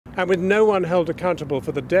And with no one held accountable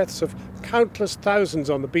for the deaths of countless thousands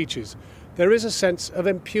on the beaches, there is a sense of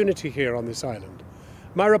impunity here on this island.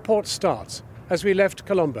 My report starts as we left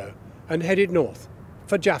Colombo and headed north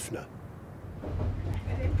for Jaffna.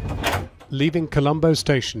 Leaving Colombo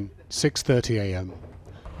station, 6:30 a.m.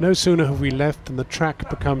 No sooner have we left than the track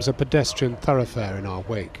becomes a pedestrian thoroughfare in our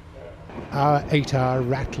wake. Our 8-hour,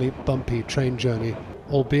 rattly, bumpy train journey,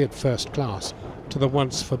 albeit first class, to the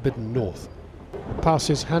once forbidden north,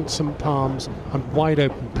 passes handsome palms and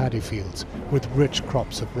wide-open paddy fields with rich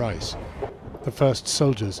crops of rice. The first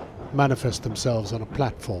soldiers manifest themselves on a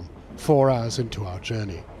platform 4 hours into our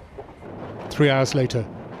journey. 3 hours later,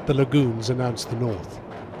 the lagoons announce the north.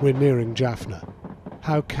 We're nearing Jaffna.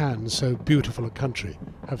 How can so beautiful a country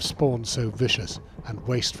have spawned so vicious and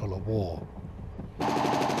wasteful a war?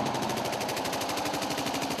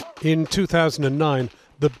 In 2009,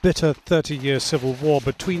 the bitter 30-year civil war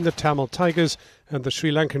between the Tamil Tigers and the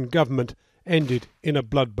Sri Lankan government ended in a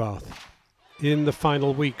bloodbath. In the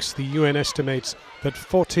final weeks, the UN estimates that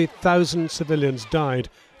 40,000 civilians died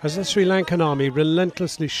as the Sri Lankan army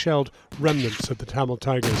relentlessly shelled remnants of the Tamil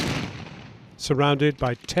Tigers. Surrounded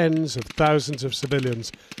by tens of thousands of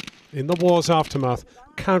civilians, in the war's aftermath,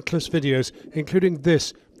 countless videos, including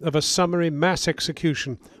this of a summary mass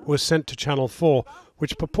execution, were sent to Channel 4,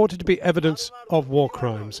 which purported to be evidence of war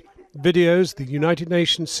crimes. Videos the United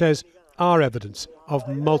Nations says are evidence of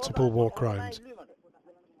multiple war crimes.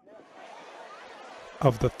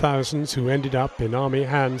 Of the thousands who ended up in army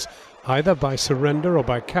hands, either by surrender or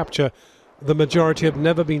by capture, the majority have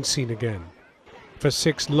never been seen again. For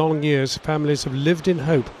 6 long years, families have lived in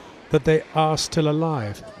hope that they are still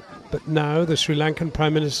alive. But now the Sri Lankan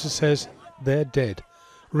Prime Minister says they're dead,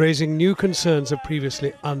 raising new concerns of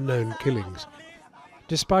previously unknown killings.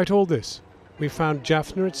 Despite all this, we found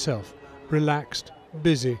Jaffna itself relaxed,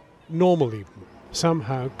 busy, normal even,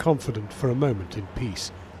 somehow confident for a moment in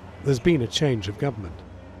peace. There's been a change of government.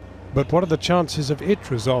 But what are the chances of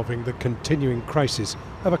it resolving the continuing crisis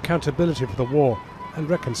of accountability for the war and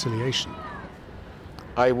reconciliation?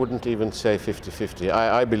 I wouldn't even say 50-50.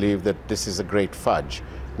 I believe that this is a great fudge.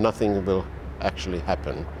 Nothing will actually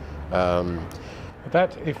happen.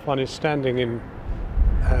 That, if one is standing in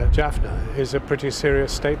Jaffna, is a pretty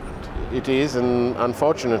serious statement. It is, and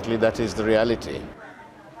unfortunately that is the reality.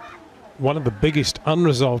 One of the biggest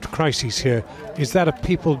unresolved crises here is that of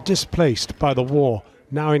people displaced by the war,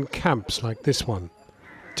 now in camps like this one.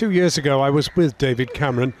 2 years ago I was with David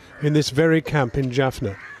Cameron in this very camp in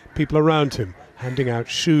Jaffna. People around him handing out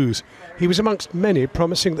shoes. He was amongst many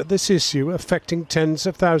promising that this issue affecting tens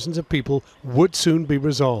of thousands of people would soon be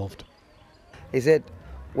resolved. He said,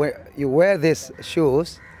 when you wear these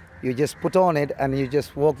shoes, you just put on it and you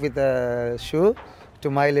just walk with the shoe to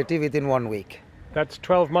Maileti within 1 week. That's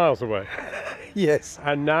 12 miles away. Yes.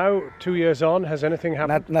 And now, 2 years on, has anything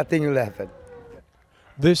happened? Nothing will happen.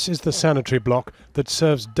 This is the sanitary block that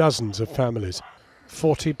serves dozens of families.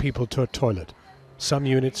 40 people to a toilet. Some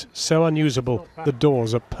units so unusable the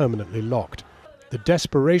doors are permanently locked. The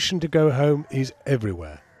desperation to go home is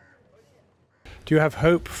everywhere. Do you have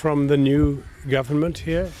hope from the new government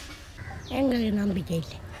here?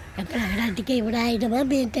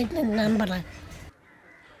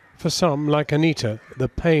 For some, like Anita, the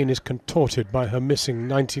pain is contorted by her missing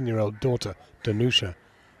 19-year-old daughter, Danusha,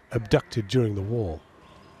 abducted during the war.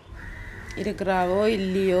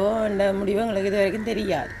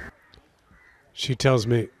 She tells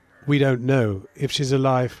me, we don't know if she's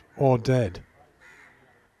alive or dead.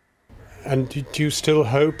 And do you still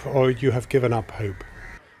hope, or you have given up hope?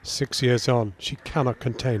 6 years on, she cannot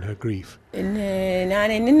contain her grief.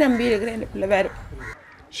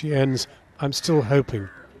 She ends, I'm still hoping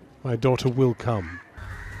my daughter will come.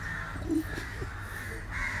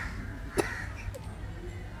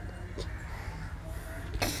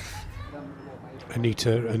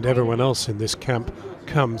 Anita and everyone else in this camp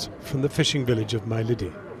comes from the fishing village of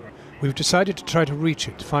Mailidi. We've decided to try to reach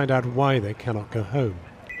it to find out why they cannot go home.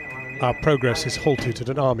 Our progress is halted at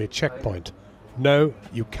an army checkpoint. No,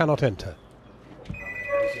 you cannot enter.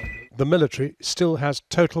 The military still has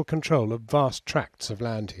total control of vast tracts of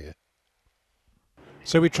land here.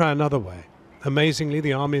 So we try another way. Amazingly,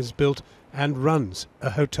 the army has built and runs a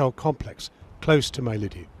hotel complex close to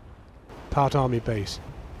Mailidi. Part army base,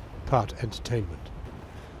 part entertainment.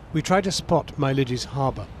 We try to spot Mailidi's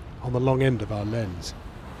harbour on the long end of our lens.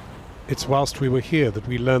 It's whilst we were here that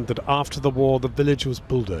we learned that after the war the village was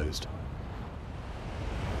bulldozed.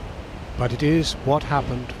 But it is what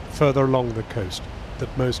happened further along the coast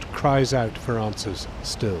that most cries out for answers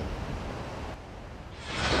still.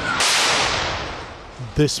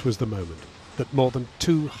 This was the moment that more than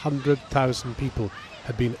 200,000 people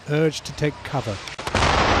had been urged to take cover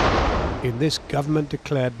in this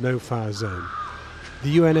government-declared no-fire zone.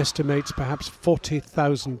 The UN estimates perhaps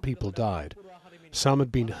 40,000 people died. Some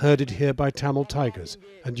had been herded here by Tamil tigers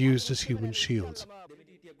and used as human shields.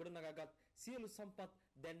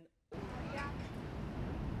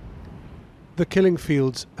 The killing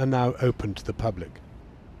fields are now open to the public.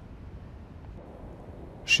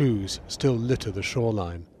 Shoes still litter the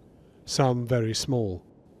shoreline, some very small.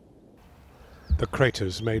 The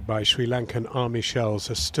craters made by Sri Lankan army shells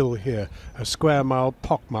are still here, a square mile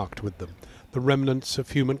pockmarked with them, the remnants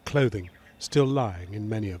of human clothing still lying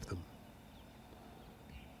in many of them.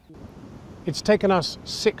 It's taken us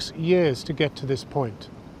 6 years to get to this point,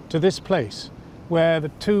 to this place, where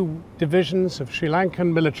the two divisions of Sri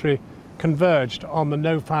Lankan military converged on the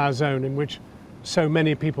no-fire zone in which so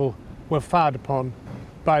many people were fired upon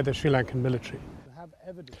by the Sri Lankan military.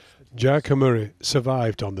 Jayakamuri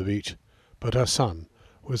survived on the beach, but her son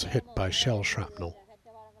was hit by shell shrapnel.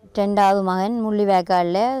 ரெண்டாவது மகன்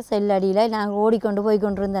முள்ளிவாய்க்காலில் செல்லடியில் நாங்கள் ஓடிக்கொண்டு போய்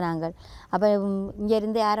கொண்டிருந்தோம் நாங்கள். அப்போ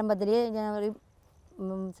இங்கேருந்து ஆரம்பத்திலேயே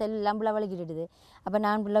செல்லாம் பிள்ளை வலிக்கிட்டுது. அப்போ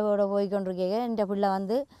நான் பிள்ளையோட போய் கொண்டிருக்கேன். என் பிள்ளை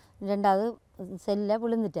வந்து ரெண்டாவது செல்லை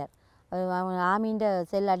விழுந்துட்டார். ஆமீண்ட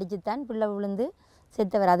செல் அடிச்சுத்தான் பிள்ளை விழுந்து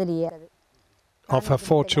செத்தவர் அதிலேயே. Of her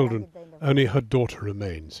 4 children, only her daughter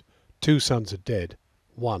remains. 2 sons are dead,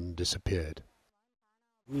 1 disappeared.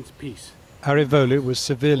 Means peace. Arivolu was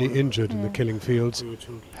severely injured in the killing fields,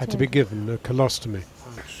 had to be given a colostomy.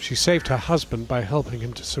 She saved her husband by helping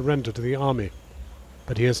him to surrender to the army,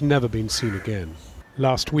 but he has never been seen again.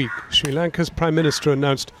 Last week, Sri Lanka's Prime Minister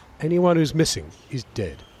announced anyone who's missing is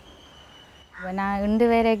dead. நான் இன்று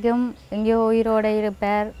வரைக்கும் எங்கேயோ உயிரோடு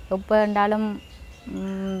இருப்பார், எப்போ என்றாலும்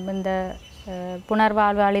இந்த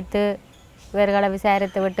புனர்வாழ்வு அளித்து இவர்களை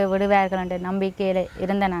விசாரித்து விட்டு விடுவார்கள் என்ற நம்பிக்கையில்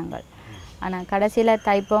இருந்த நாங்கள். ஆனால் கடைசியில்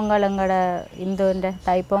தைப்பொங்கல் எங்களோட இந்த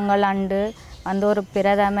தைப்பொங்கல் ஆண்டு அந்த ஒரு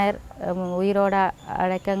பிரதமர் உயிரோட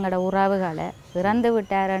அடைக்க எங்களோட உறவுகளை இறந்து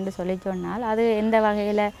விட்டார்ன்னு சொல்லி சொன்னால் அது எந்த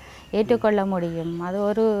வகையில் ஏற்றுக்கொள்ள முடியும்? அது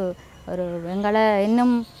ஒரு எங்களை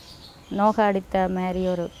இன்னும் நோக அடித்த மாதிரி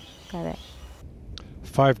ஒரு கதை.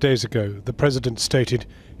 5 days ago, the President stated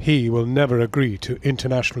he will never agree to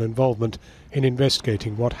international involvement in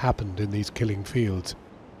investigating what happened in these killing fields.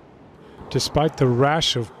 Despite the rash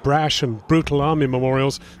of brash and brutal army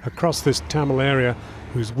memorials across this Tamil area,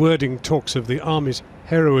 whose wording talks of the army's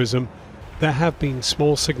heroism, there have been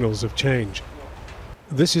small signals of change.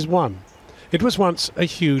 This is one. It was once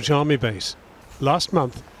a huge army base. Last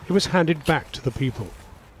month, it was handed back to the people,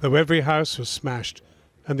 though every house was smashed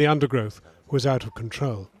and the undergrowth was out of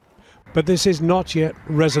control. But this is not yet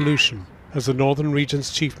resolution, as the Northern Region's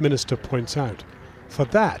Chief Minister points out. For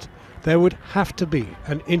that, there would have to be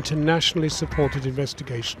an internationally supported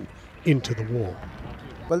investigation into the war.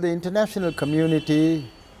 Well, the international community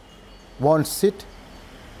wants it.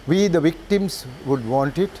 We, the victims, would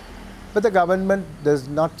want it. But the government does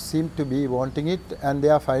not seem to be wanting it, and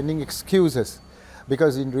they are finding excuses.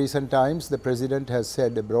 Because in recent times, the President has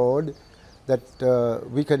said abroad that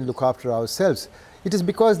we can look after ourselves. It is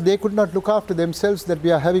because they could not look after themselves that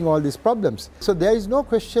we are having all these problems. So there is no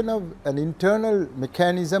question of an internal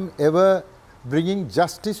mechanism ever bringing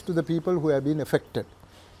justice to the people who have been affected.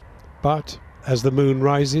 But as the moon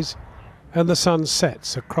rises and the sun sets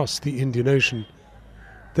across the Indian Ocean,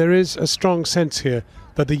 there is a strong sense here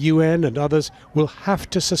that the UN and others will have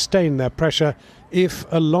to sustain their pressure if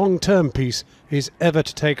a long-term peace is ever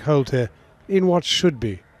to take hold here in what should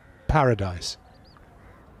be paradise.